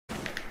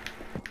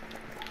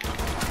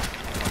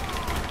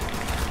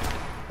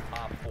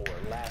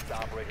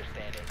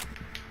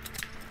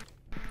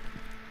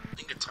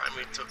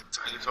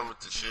Tyler told me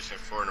to shift at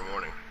 4 in the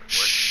morning.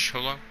 Shh,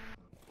 hold on.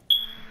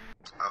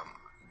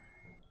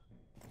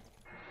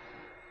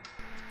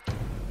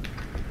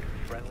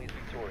 Friendly's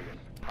victorious.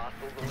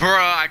 Hostiles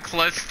Bruh, I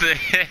clutched it.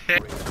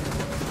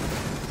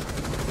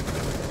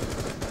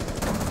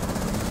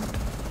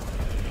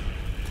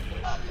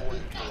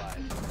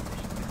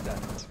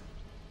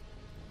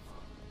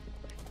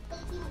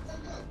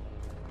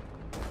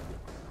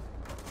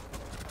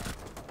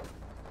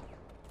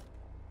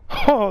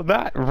 Oh,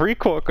 that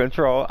recoil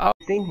control. I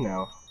think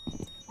now.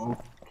 On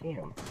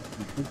cam.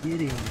 Keep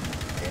forgetting.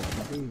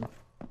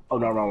 Oh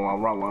no,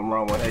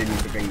 wrong one. Hey,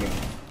 Mr. Kingdom.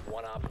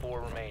 One op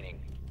 4 remaining.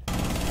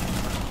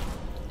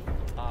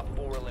 Op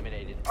 4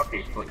 eliminated.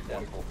 Okay,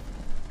 successful.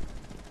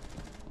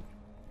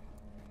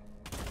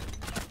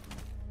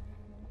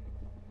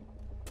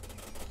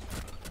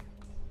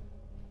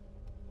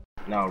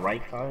 No,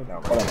 right side? No,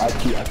 right Hold on, I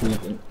see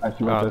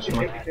what this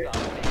one.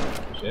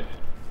 Shit.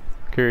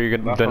 Carrier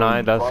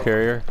denied, that's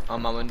carrier.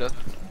 On my window.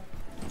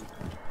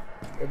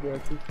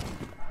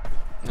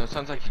 No, it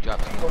sounds like he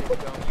dropped something.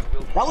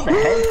 That was a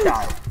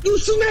headshot. You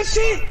see that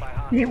shit?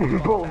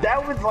 Bro,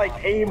 that was like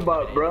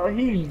aimbot, bro.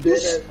 He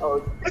did it.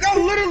 Like I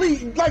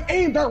literally like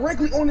aimed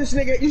directly on this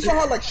nigga. You saw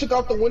how I like shook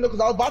out the window because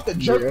I was about to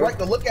jerk right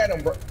to look at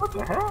him, bro. What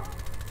the hell?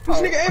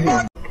 This nigga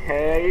aimbot.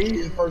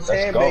 Okay. First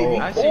hand, baby.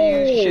 I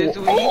see you,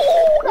 Shizui.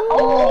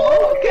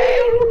 Oh,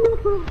 okay.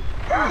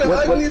 The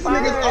ugliest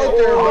niggas out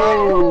there,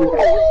 bro.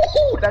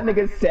 Oh, that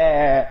nigga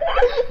sad.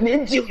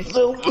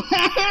 Ninjutsu.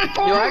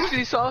 Yo, I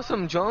actually saw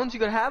some drones you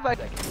could have. Why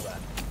can't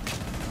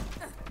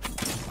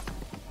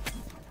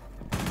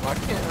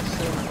I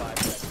send?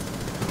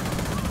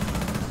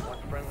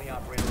 One friendly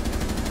operator.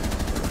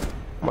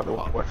 I'm about to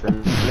watch a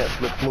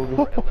Netflix movie.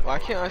 Why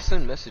can't I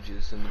send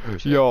messages in the group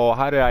chat? Yo,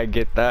 how did I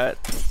get that?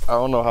 I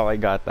don't know how I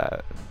got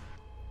that.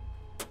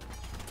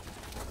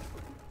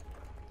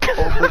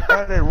 Oh, but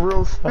that ain't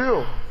real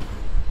still.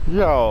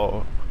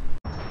 Yo.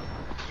 You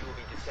will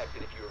be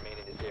detected if you remain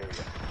in this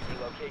area. The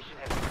location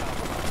has been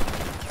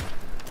compromised.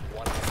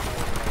 One op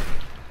 4 remaining.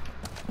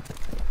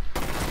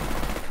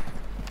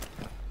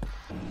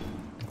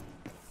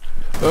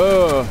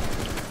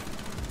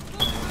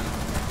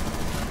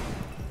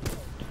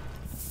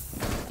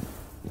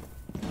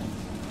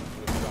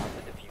 Withdraw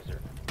the diffuser.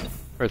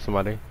 Where's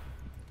somebody?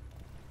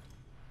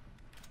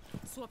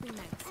 Swapping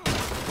mags.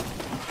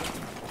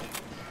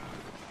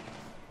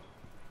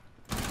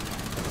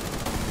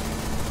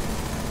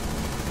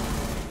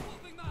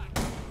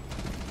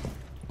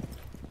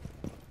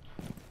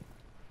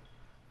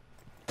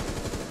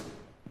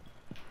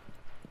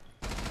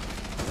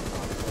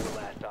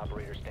 Last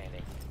operator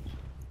standing.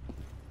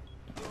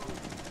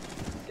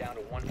 Down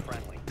to one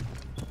friendly.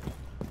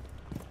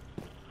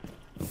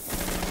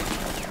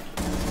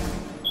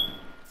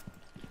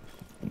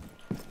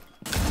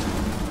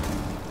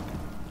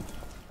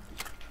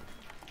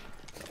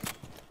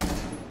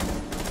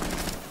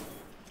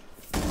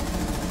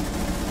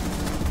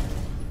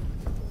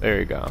 There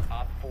you go.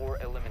 Op 4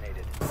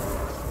 eliminated. I'm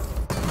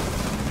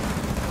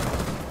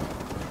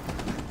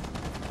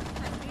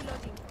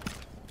reloading.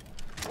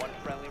 One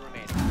friendly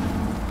remaining.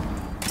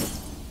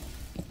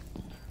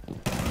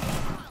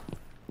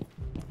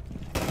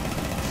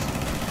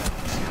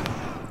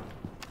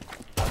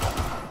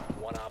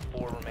 One op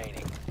 4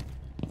 remaining.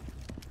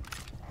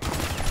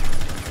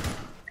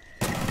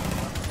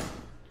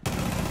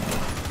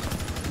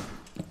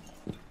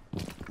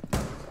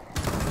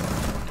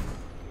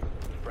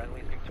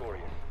 Friendly's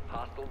victorious.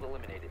 Hostiles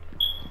eliminated.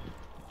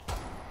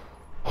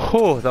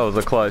 Oh, that was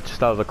a clutch.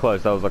 That was a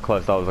clutch. That was a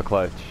clutch. That was a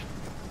clutch.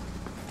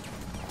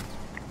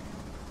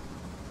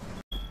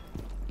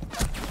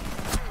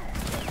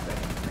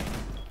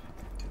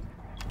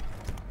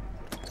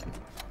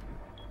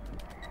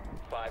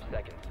 Five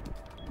seconds.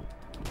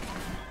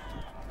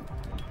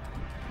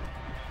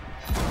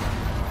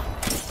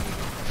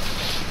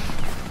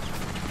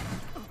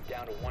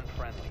 Down to one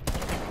friendly.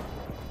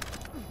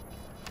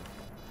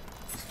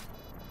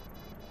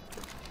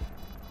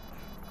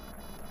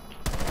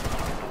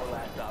 Four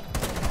last op.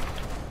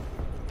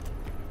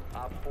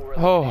 Op 4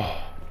 eliminated.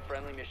 Oh.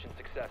 Friendly mission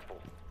successful.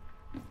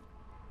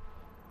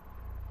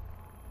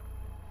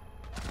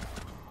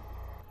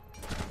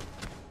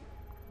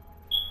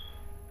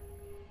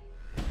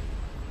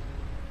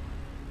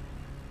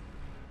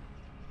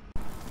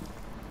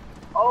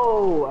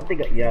 Oh, I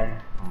think,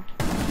 yeah.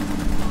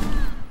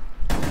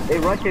 They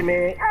rushing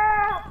me.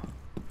 Ah!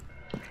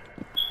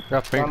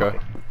 Got Finka.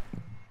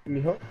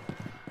 You help?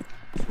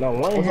 No,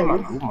 one of him, I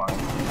do mine.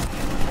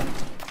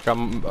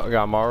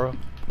 Got Mara.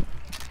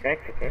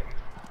 Okay.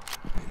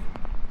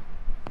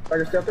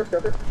 Tiger, step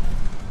there.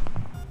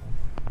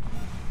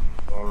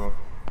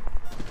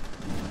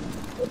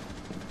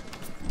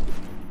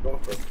 Go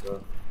first,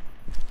 though.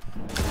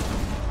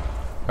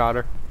 Got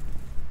her.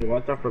 You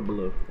want that for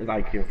blue? It's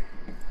IQ.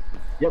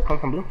 Yep, come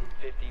from blue.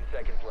 15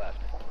 seconds left.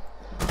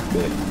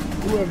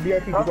 Who have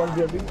VIP? You going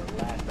VIP?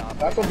 Last op.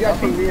 That's on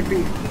VIP. He's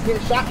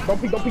getting shot.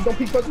 Don't peek,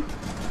 cousin.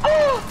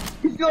 Ah!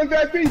 He's still in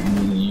VIP.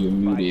 You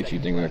muted if you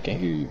think I can't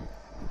hear you.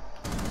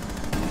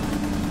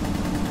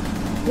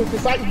 Push the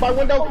sight by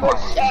window.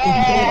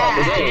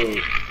 Yeah.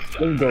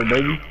 Let's go,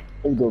 baby.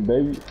 Let's go,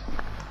 baby.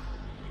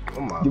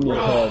 Oh my Give me a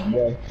god. hug,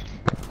 boy.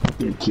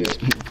 Give me a kiss.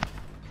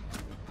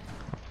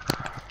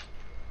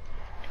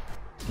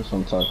 That's what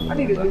I'm talking I about.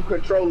 need a new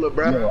controller,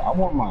 bro. Yo, I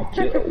want my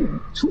kid.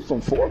 2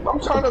 from 4. I'm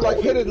trying to like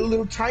hit a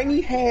little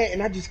tiny head,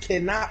 and I just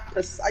cannot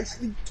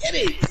precisely get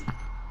it.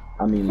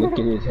 I mean, look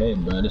at his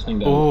head, bro. This thing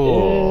got.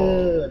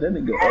 Oh. Yeah, that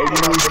nigga.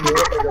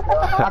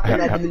 I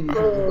cannot believe it,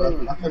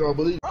 bro. I cannot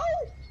believe it.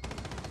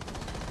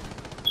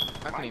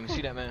 I couldn't even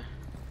see that man.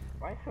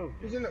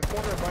 He's in the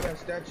corner by that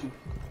statue.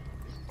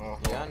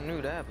 Yeah, I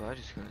knew that, but I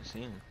just couldn't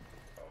see him.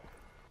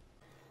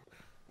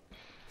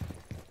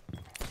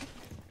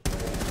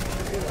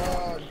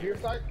 Deer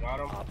site?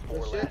 Op 4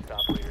 Good shit. last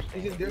operator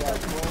He's in standing. deer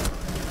site.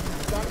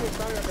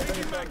 Starting at the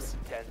very back.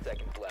 10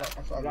 seconds left.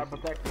 I'm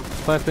sorry.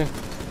 Planting.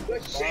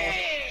 Good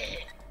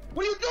shit!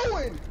 What are you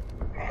doing?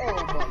 Oh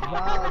my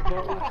god,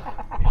 bro.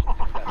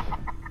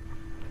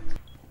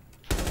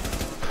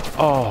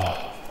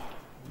 Oh,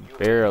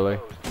 barely.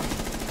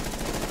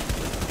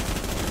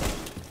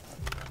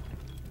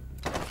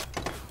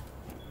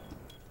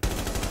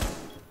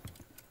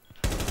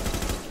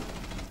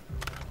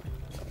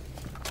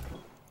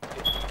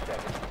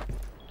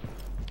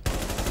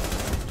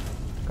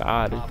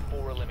 Got it. Op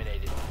 4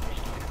 eliminated.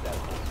 Mission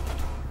successful.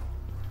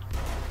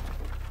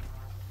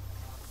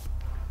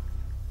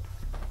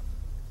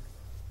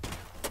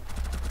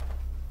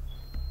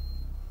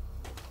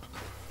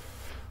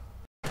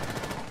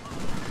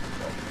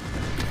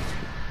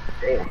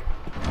 Damn.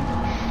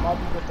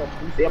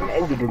 Damn,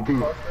 ended in two.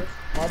 Right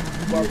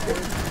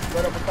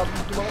up on top of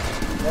you,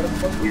 right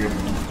up on you.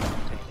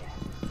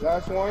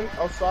 Last one,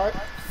 outside.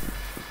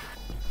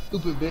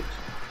 Stupid bitch.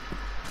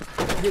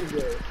 Get it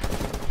there.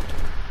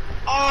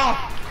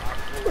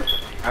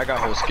 I got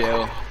whole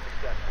scale.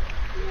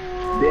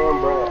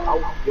 Damn, bro.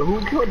 Who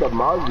killed the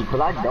Mozzie? Cause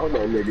I don't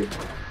know, nigga.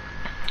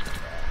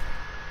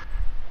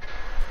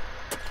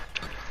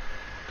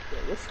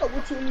 What's up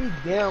with you and these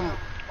damn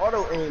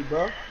auto aim,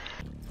 bro?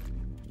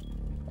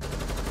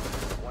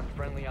 One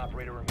friendly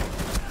operator remaining.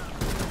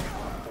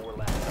 Op 4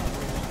 last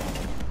operator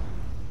standing.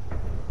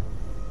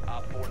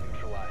 Op 4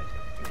 neutralized.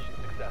 Mission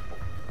successful.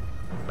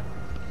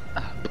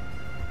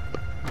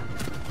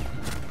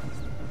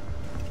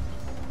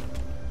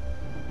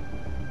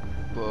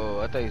 Whoa,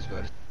 I thought he was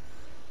about to.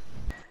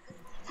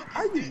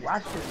 How you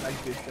watch it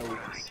like this, though?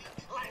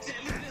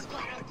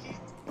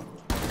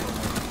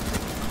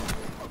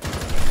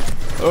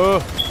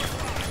 Oh,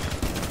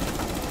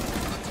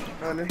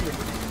 Man, this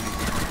nigga.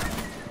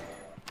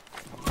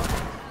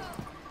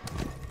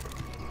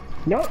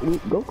 No,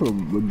 go for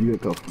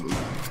legit couple.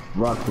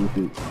 Rock some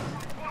shit.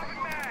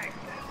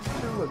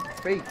 Shit look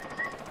fake.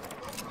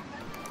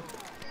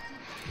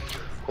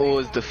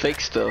 Or is the fake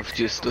stuff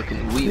just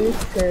looking weird?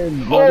 This says,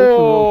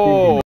 oh.